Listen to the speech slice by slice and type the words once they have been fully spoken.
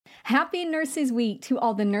Happy Nurses Week to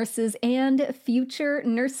all the nurses and future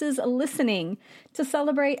nurses listening. To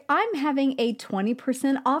celebrate, I'm having a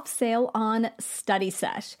 20% off sale on Study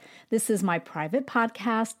Sesh. This is my private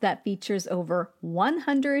podcast that features over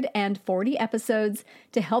 140 episodes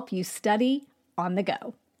to help you study on the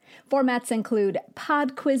go. Formats include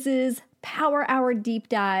pod quizzes, power hour deep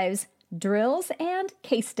dives, drills, and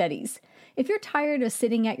case studies. If you're tired of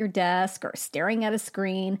sitting at your desk or staring at a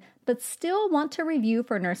screen, but still want to review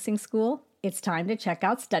for nursing school, it's time to check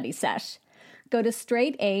out Study Sesh. Go to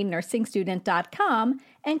straightanursingstudent.com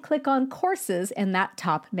and click on Courses in that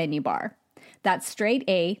top menu bar. That's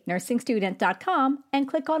straightanursingstudent.com and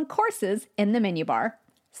click on Courses in the menu bar.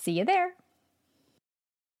 See you there.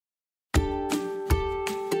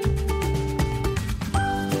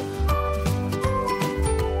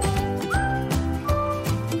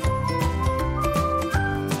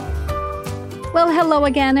 Well, hello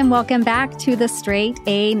again, and welcome back to the Straight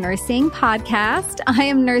A Nursing Podcast. I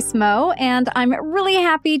am Nurse Mo, and I'm really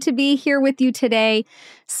happy to be here with you today,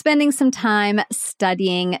 spending some time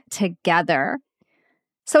studying together.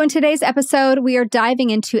 So in today's episode, we are diving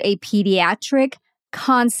into a pediatric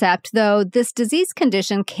concept. Though this disease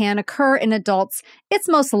condition can occur in adults, it's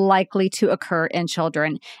most likely to occur in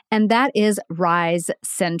children, and that is Reye's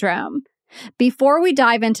syndrome. Before we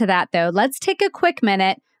dive into that, though, let's take a quick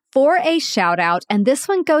minute for a shout out, and this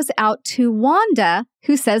one goes out to Wanda,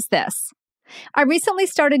 who says this. I recently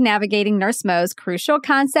started navigating Nurse Mo's Crucial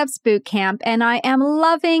Concepts Bootcamp, and I am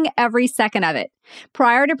loving every second of it.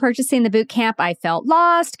 Prior to purchasing the bootcamp, I felt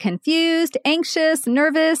lost, confused, anxious,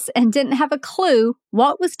 nervous, and didn't have a clue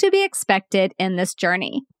what was to be expected in this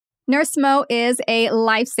journey. Nurse Mo is a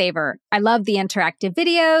lifesaver. I love the interactive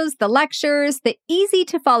videos, the lectures, the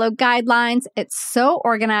easy-to-follow guidelines. It's so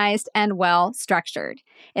organized and well-structured.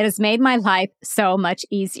 It has made my life so much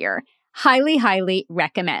easier. Highly, highly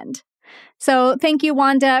recommend. So thank you,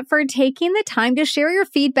 Wanda, for taking the time to share your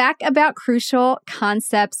feedback about Crucial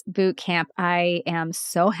Concepts Bootcamp. I am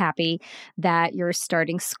so happy that you're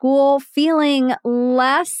starting school feeling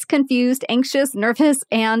less confused, anxious, nervous,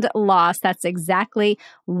 and lost. That's exactly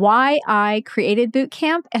why I created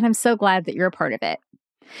Bootcamp, and I'm so glad that you're a part of it.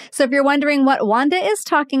 So if you're wondering what Wanda is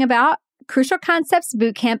talking about, Crucial Concepts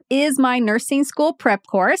Bootcamp is my nursing school prep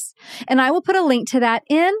course, and I will put a link to that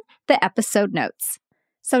in the episode notes.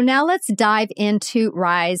 So now let's dive into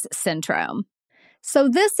Reye's syndrome. So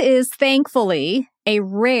this is thankfully a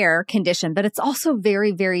rare condition, but it's also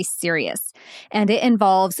very, very serious. And it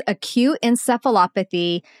involves acute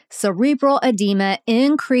encephalopathy, cerebral edema,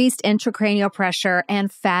 increased intracranial pressure, and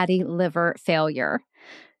fatty liver failure.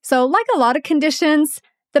 So like a lot of conditions,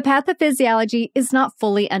 the pathophysiology is not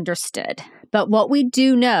fully understood. But what we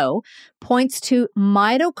do know points to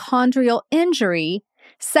mitochondrial injury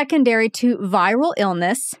secondary to viral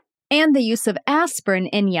illness and the use of aspirin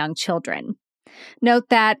in young children. Note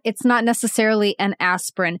that it's not necessarily an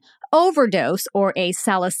aspirin overdose or a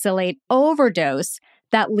salicylate overdose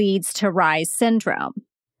that leads to Reye's syndrome.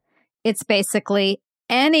 It's basically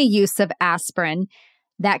any use of aspirin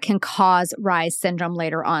that can cause Reye's syndrome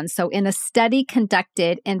later on. So in a study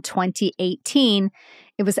conducted in 2018,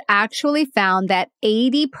 it was actually found that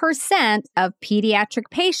 80% of pediatric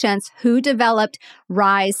patients who developed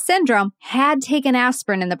Reye's syndrome had taken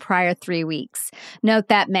aspirin in the prior 3 weeks. Note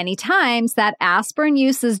that many times that aspirin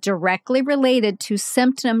use is directly related to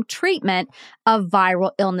symptom treatment of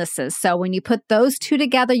viral illnesses. So when you put those two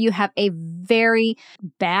together, you have a very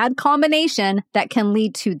bad combination that can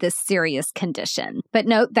lead to this serious condition. But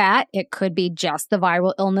note that it could be just the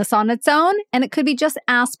viral illness on its own, and it could be just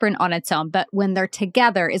aspirin on its own. But when they're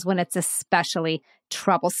together is when it's especially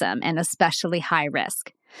troublesome and especially high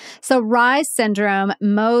risk. So Reye's syndrome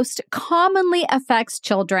most commonly affects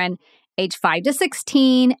children age 5 to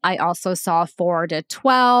 16. I also saw 4 to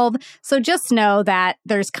 12. So just know that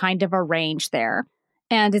there's kind of a range there.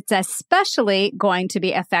 And it's especially going to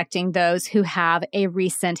be affecting those who have a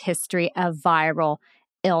recent history of viral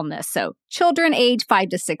illness. So children age 5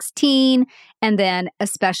 to 16, and then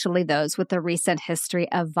especially those with a recent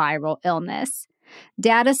history of viral illness.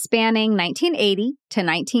 Data spanning 1980 to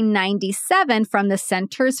 1997 from the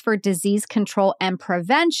Centers for Disease Control and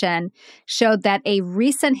Prevention showed that a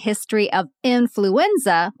recent history of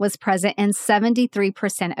influenza was present in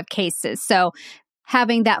 73% of cases. So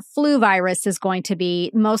having that flu virus is going to be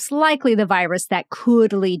most likely the virus that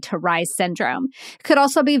could lead to Reye's syndrome. It could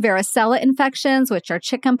also be varicella infections, which are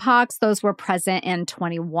chickenpox. Those were present in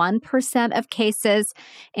 21% of cases,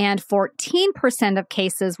 and 14% of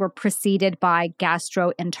cases were preceded by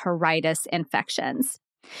gastroenteritis infections.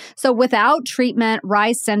 So without treatment,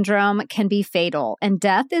 Reye syndrome can be fatal, and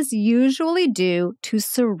death is usually due to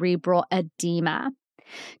cerebral edema.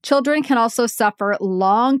 Children can also suffer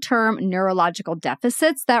long-term neurological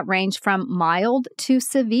deficits that range from mild to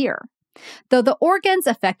severe. Though the organs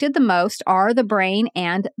affected the most are the brain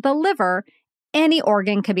and the liver, any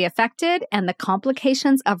organ can be affected, and the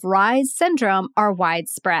complications of Reye syndrome are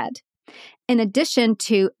widespread. In addition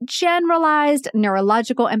to generalized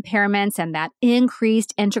neurological impairments and that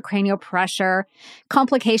increased intracranial pressure,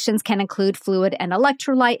 complications can include fluid and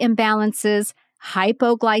electrolyte imbalances,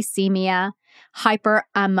 hypoglycemia,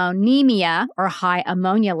 hyperammonemia or high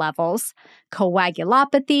ammonia levels,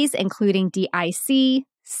 coagulopathies including DIC,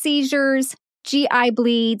 seizures, GI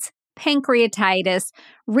bleeds, pancreatitis,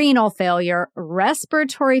 renal failure,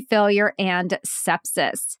 respiratory failure, and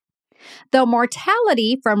sepsis. Though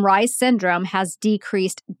mortality from Reye syndrome has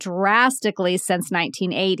decreased drastically since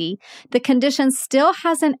 1980, the condition still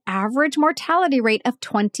has an average mortality rate of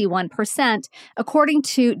 21%, according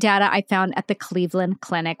to data I found at the Cleveland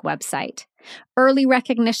Clinic website. Early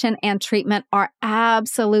recognition and treatment are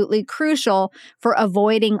absolutely crucial for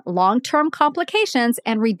avoiding long-term complications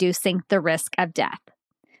and reducing the risk of death.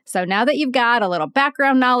 So now that you've got a little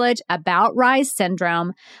background knowledge about Reye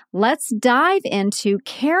syndrome, let's dive into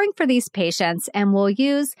caring for these patients, and we'll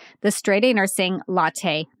use the straight A nursing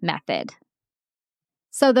latte method.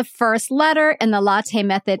 So the first letter in the latte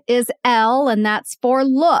method is L, and that's for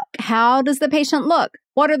look. How does the patient look?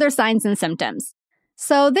 What are their signs and symptoms?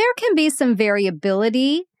 So there can be some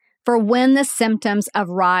variability for when the symptoms of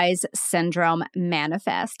Reye syndrome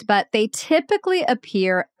manifest, but they typically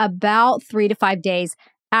appear about 3 to 5 days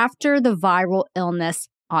after the viral illness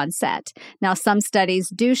onset. Now, some studies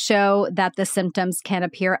do show that the symptoms can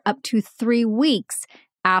appear up to 3 weeks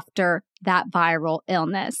after that viral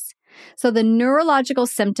illness. So the neurological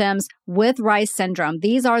symptoms with Reye syndrome,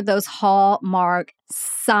 these are those hallmark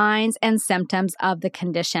signs and symptoms of the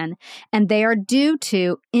condition, and they are due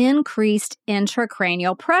to increased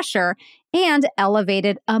intracranial pressure and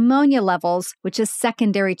elevated ammonia levels, which is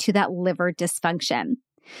secondary to that liver dysfunction.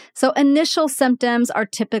 So initial symptoms are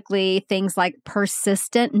typically things like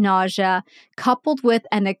persistent nausea coupled with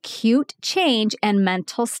an acute change in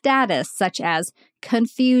mental status, such as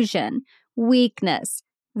confusion, weakness,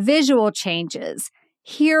 visual changes,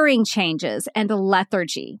 hearing changes, and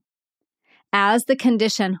lethargy. As the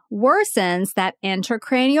condition worsens, that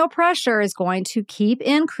intracranial pressure is going to keep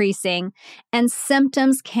increasing, and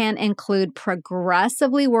symptoms can include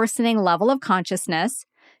progressively worsening level of consciousness,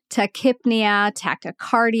 tachypnea,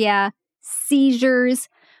 tachycardia, seizures,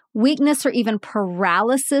 weakness or even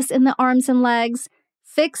paralysis in the arms and legs,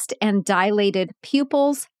 fixed and dilated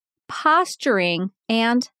pupils, posturing,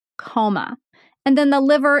 and coma. And then the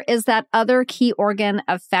liver is that other key organ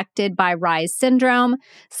affected by Reye syndrome.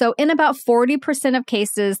 So in about 40% of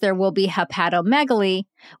cases, there will be hepatomegaly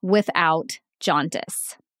without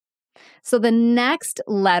jaundice. So the next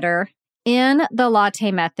letter in the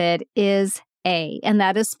latte method is A, and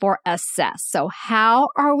that is for assess. So how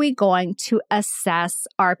are we going to assess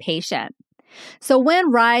our patient? So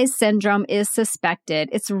when Reye syndrome is suspected,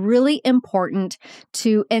 it's really important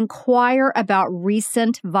to inquire about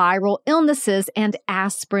recent viral illnesses and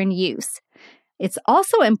aspirin use. It's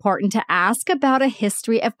also important to ask about a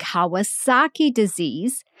history of Kawasaki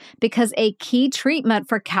disease because a key treatment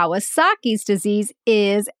for Kawasaki's disease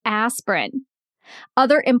is aspirin.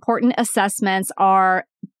 Other important assessments are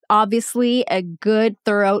obviously a good,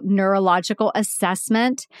 thorough neurological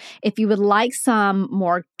assessment. If you would like some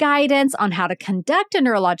more guidance on how to conduct a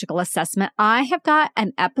neurological assessment, I have got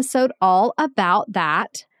an episode all about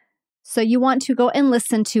that. So you want to go and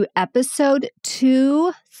listen to episode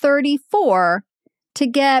 234 to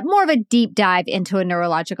get more of a deep dive into a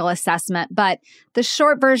neurological assessment. But the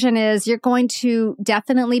short version is you're going to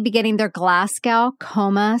definitely be getting their Glasgow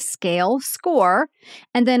Coma Scale score.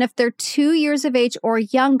 And then if they're 2 years of age or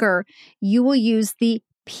younger, you will use the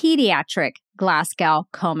pediatric Glasgow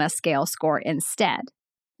Coma Scale score instead.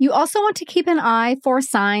 You also want to keep an eye for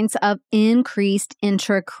signs of increased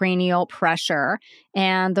intracranial pressure.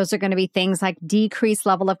 And those are going to be things like decreased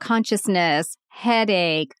level of consciousness,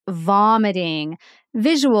 headache, vomiting,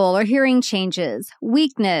 visual or hearing changes,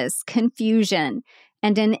 weakness, confusion,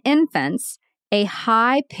 and in infants, a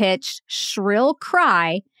high-pitched shrill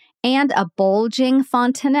cry and a bulging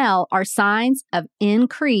fontanelle are signs of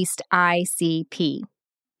increased ICP.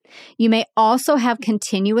 You may also have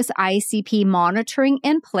continuous ICP monitoring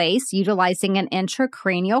in place utilizing an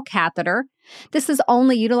intracranial catheter. This is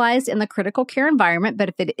only utilized in the critical care environment, but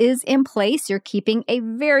if it is in place, you're keeping a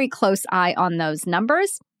very close eye on those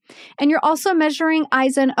numbers. And you're also measuring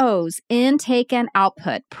I's and O's, intake and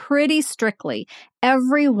output, pretty strictly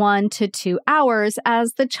every 1 to 2 hours,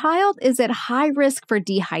 as the child is at high risk for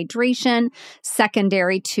dehydration,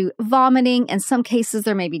 secondary to vomiting. In some cases,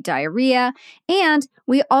 there may be diarrhea. And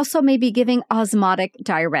we also may be giving osmotic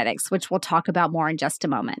diuretics, which we'll talk about more in just a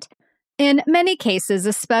moment. In many cases,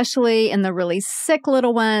 especially in the really sick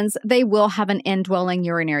little ones, they will have an indwelling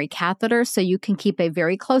urinary catheter, so you can keep a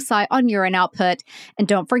very close eye on urine output. And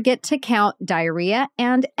don't forget to count diarrhea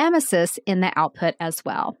and emesis in the output as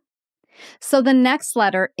well. So the next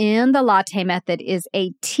letter in the latte method is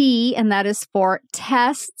a T, and that is for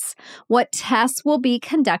tests. What tests will be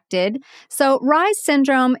conducted? So Reye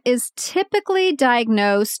syndrome is typically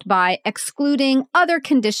diagnosed by excluding other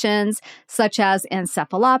conditions such as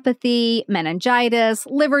encephalopathy, meningitis,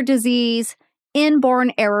 liver disease,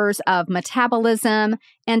 inborn errors of metabolism,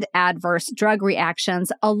 and adverse drug reactions,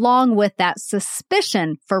 along with that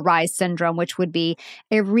suspicion for Reye syndrome, which would be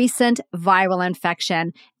a recent viral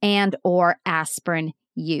infection and or aspirin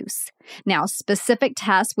use. Now, specific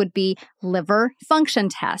tests would be liver function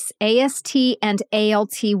tests. AST and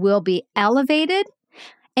ALT will be elevated,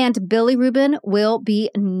 and bilirubin will be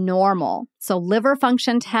normal. So liver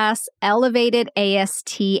function tests, elevated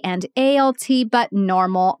AST and ALT, but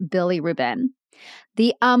normal bilirubin.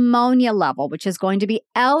 The ammonia level, which is going to be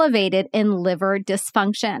elevated in liver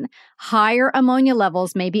dysfunction. Higher ammonia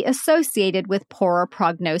levels may be associated with poorer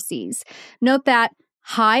prognoses. Note that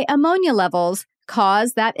high ammonia levels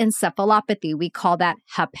cause that encephalopathy. We call that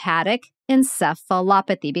hepatic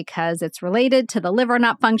encephalopathy because it's related to the liver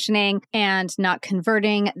not functioning and not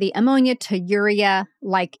converting the ammonia to urea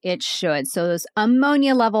like it should. So those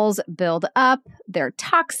ammonia levels build up. They're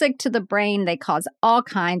toxic to the brain. They cause all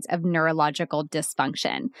kinds of neurological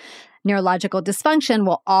dysfunction. Neurological dysfunction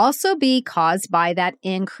will also be caused by that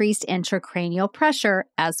increased intracranial pressure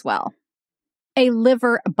as well. A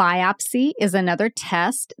liver biopsy is another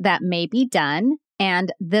test that may be done,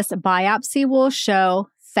 and this biopsy will show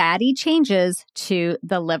fatty changes to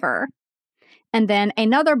the liver. And then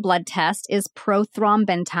another blood test is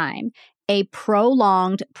prothrombin time. A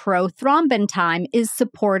prolonged prothrombin time is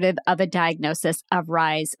supportive of a diagnosis of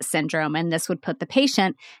Reye syndrome, and this would put the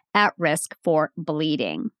patient at risk for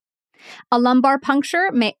bleeding. A lumbar puncture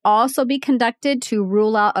may also be conducted to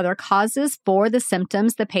rule out other causes for the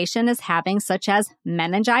symptoms the patient is having, such as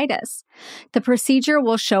meningitis. The procedure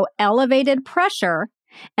will show elevated pressure,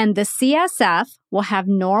 and the CSF will have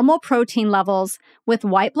normal protein levels with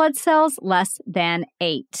white blood cells less than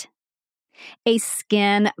 8. A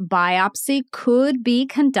skin biopsy could be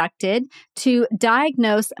conducted to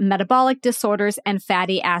diagnose metabolic disorders and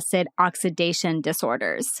fatty acid oxidation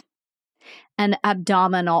disorders. An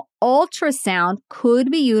abdominal ultrasound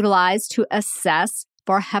could be utilized to assess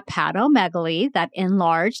for hepatomegaly, that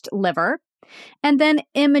enlarged liver. And then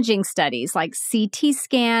imaging studies like CT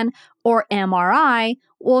scan or MRI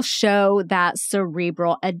will show that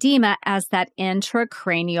cerebral edema as that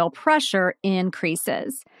intracranial pressure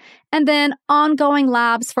increases. And then ongoing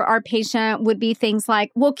labs for our patient would be things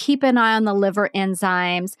like we'll keep an eye on the liver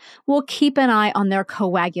enzymes. We'll keep an eye on their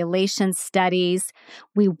coagulation studies.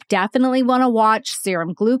 We definitely want to watch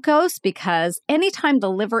serum glucose because anytime the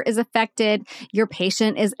liver is affected, your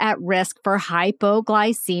patient is at risk for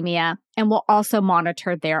hypoglycemia, and we'll also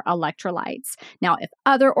monitor their electrolytes. Now, if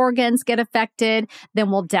other organs get affected, then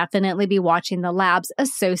we'll definitely be watching the labs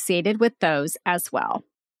associated with those as well.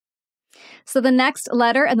 So the next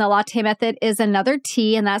letter in the latte method is another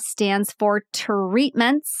T, and that stands for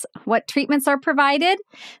treatments. What treatments are provided?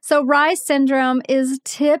 So Reye syndrome is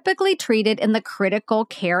typically treated in the critical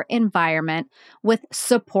care environment with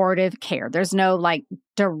supportive care. There's no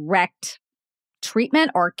direct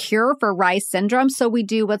treatment or cure for Reye syndrome, so we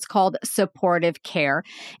do what's called supportive care.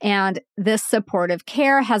 And this supportive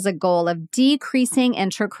care has a goal of decreasing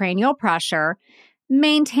intracranial pressure,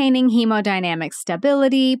 maintaining hemodynamic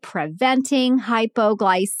stability, preventing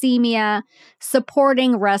hypoglycemia,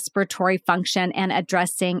 supporting respiratory function, and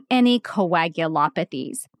addressing any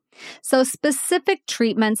coagulopathies. So specific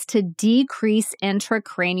treatments to decrease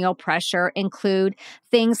intracranial pressure include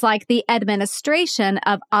things like the administration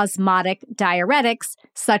of osmotic diuretics,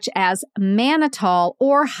 such as mannitol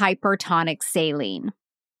or hypertonic saline.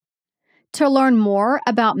 To learn more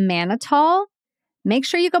about mannitol, make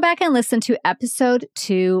sure you go back and listen to episode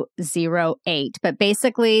 208. But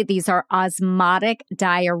basically, these are osmotic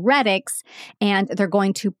diuretics, and they're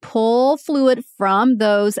going to pull fluid from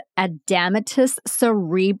those edematous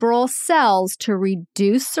cerebral cells to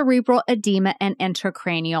reduce cerebral edema and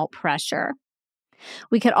intracranial pressure.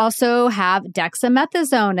 We could also have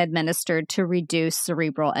dexamethasone administered to reduce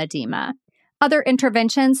cerebral edema. Other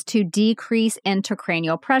interventions to decrease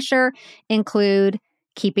intracranial pressure include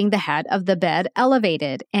keeping the head of the bed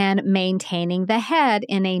elevated and maintaining the head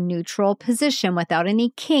in a neutral position without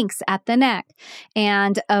any kinks at the neck,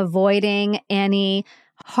 and avoiding any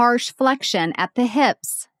harsh flexion at the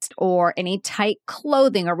hips or any tight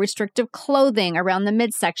clothing or restrictive clothing around the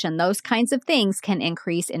midsection. Those kinds of things can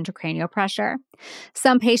increase intracranial pressure.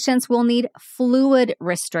 Some patients will need fluid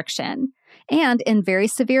restriction. And in very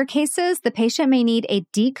severe cases, the patient may need a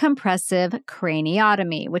decompressive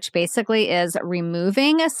craniotomy, which basically is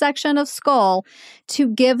removing a section of skull to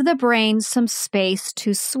give the brain some space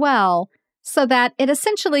to swell so that it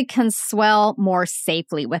essentially can swell more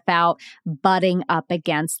safely without butting up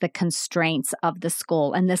against the constraints of the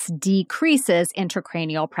skull. And this decreases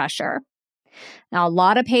intracranial pressure. Now, a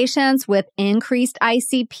lot of patients with increased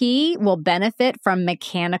ICP will benefit from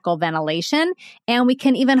mechanical ventilation, and we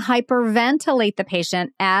can even hyperventilate the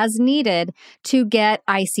patient as needed to get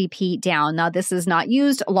ICP down. Now, this is not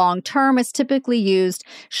used long-term. It's typically used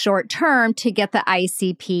short-term to get the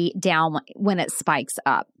ICP down when it spikes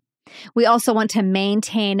up. We also want to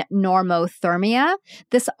maintain normothermia.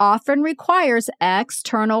 This often requires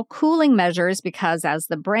external cooling measures because as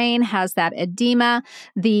the brain has that edema,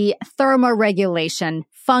 the thermoregulation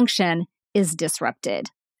function is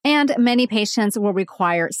disrupted. And many patients will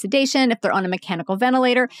require sedation if they're on a mechanical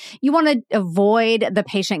ventilator. You want to avoid the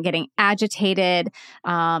patient getting agitated,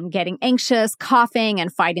 getting anxious, coughing,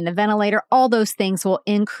 and fighting the ventilator. All those things will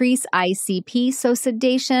increase ICP, so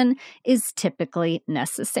sedation is typically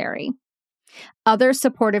necessary. Other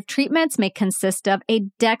supportive treatments may consist of a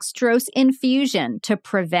dextrose infusion to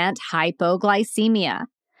prevent hypoglycemia,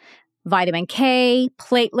 vitamin K,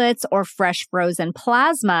 platelets, or fresh frozen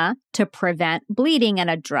plasma to prevent bleeding and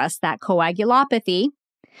address that coagulopathy.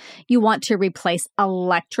 You want to replace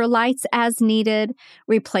electrolytes as needed,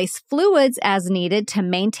 replace fluids as needed to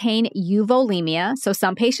maintain euvolemia. So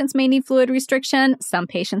some patients may need fluid restriction, some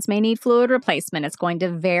patients may need fluid replacement. It's going to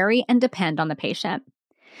vary and depend on the patient.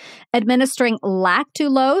 Administering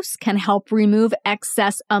lactulose can help remove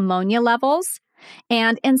excess ammonia levels.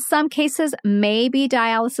 And in some cases, maybe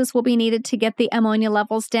dialysis will be needed to get the ammonia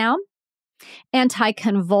levels down.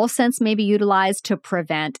 Anticonvulsants may be utilized to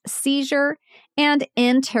prevent seizure, and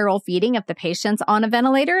enteral feeding. If the patient's on a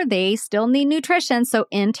ventilator, they still need nutrition, so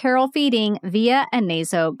enteral feeding via a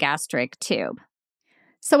nasogastric tube.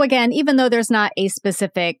 So again, even though there's not a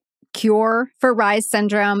specific cure for Reye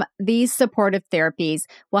syndrome, these supportive therapies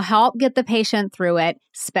will help get the patient through it,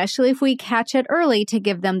 especially if we catch it early to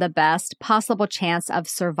give them the best possible chance of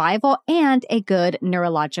survival and a good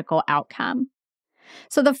neurological outcome.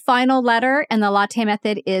 So the final letter in the latte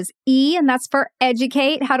method is E, and that's for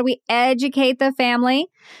educate. How do we educate the family?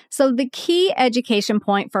 So the key education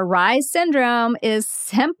point for Reye syndrome is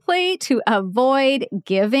simply to avoid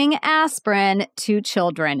giving aspirin to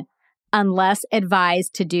children unless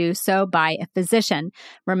advised to do so by a physician.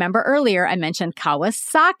 Remember earlier I mentioned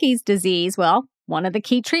Kawasaki's disease. Well, one of the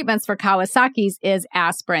key treatments for Kawasaki's is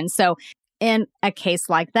aspirin. So in a case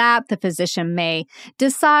like that, the physician may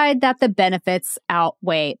decide that the benefits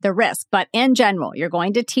outweigh the risk. But in general, you're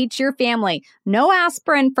going to teach your family no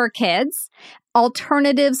aspirin for kids.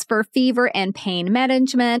 Alternatives for fever and pain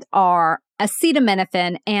management are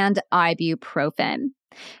acetaminophen and ibuprofen.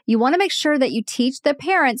 You want to make sure that you teach the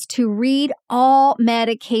parents to read all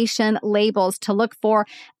medication labels to look for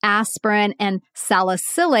aspirin and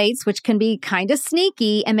salicylates, which can be kind of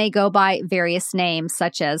sneaky and may go by various names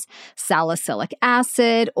such as salicylic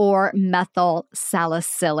acid or methyl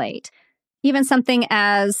salicylate. Even something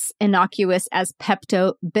as innocuous as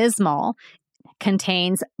Pepto-Bismol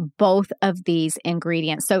contains both of these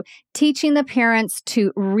ingredients. So teaching the parents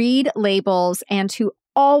to read labels and to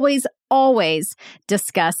always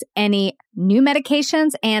discuss any new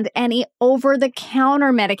medications and any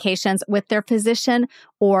over-the-counter medications with their physician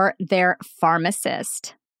or their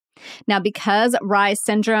pharmacist. Now, because Reye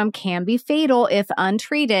syndrome can be fatal if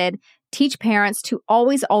untreated, teach parents to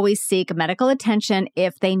always seek medical attention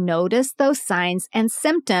if they notice those signs and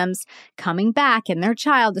symptoms coming back in their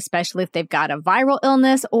child, especially if they've got a viral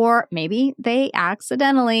illness or maybe they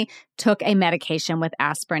accidentally took a medication with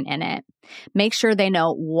aspirin in it. Make sure they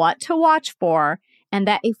know what to watch for and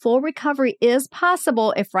that a full recovery is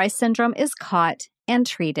possible if Reye syndrome is caught and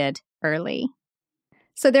treated early.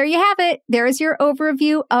 So there you have it. There is your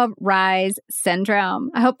overview of Reye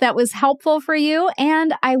syndrome. I hope that was helpful for you,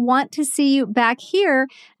 and I want to see you back here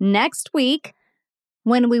next week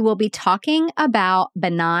when we will be talking about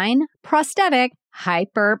benign prostatic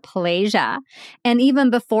hyperplasia. And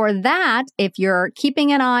even before that, if you're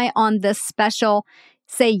keeping an eye on this special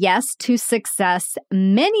Say Yes to Success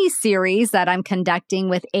mini-series that I'm conducting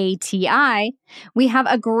with ATI. We have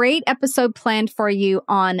a great episode planned for you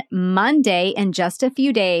on Monday in just a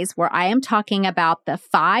few days, where I am talking about the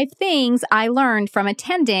 5 things I learned from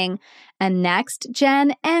attending a Next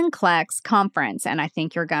Gen NCLEX conference. And I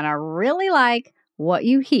think you're going to really like what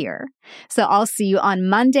you hear. So I'll see you on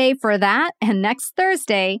Monday for that, and next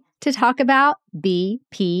Thursday to talk about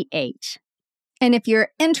BPH. And if you're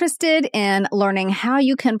interested in learning how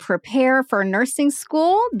you can prepare for nursing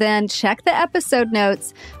school, then check the episode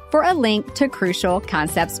notes for a link to Crucial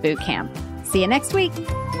Concepts Bootcamp. See you next week.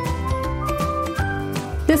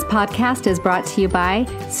 This podcast is brought to you by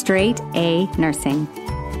Straight A Nursing.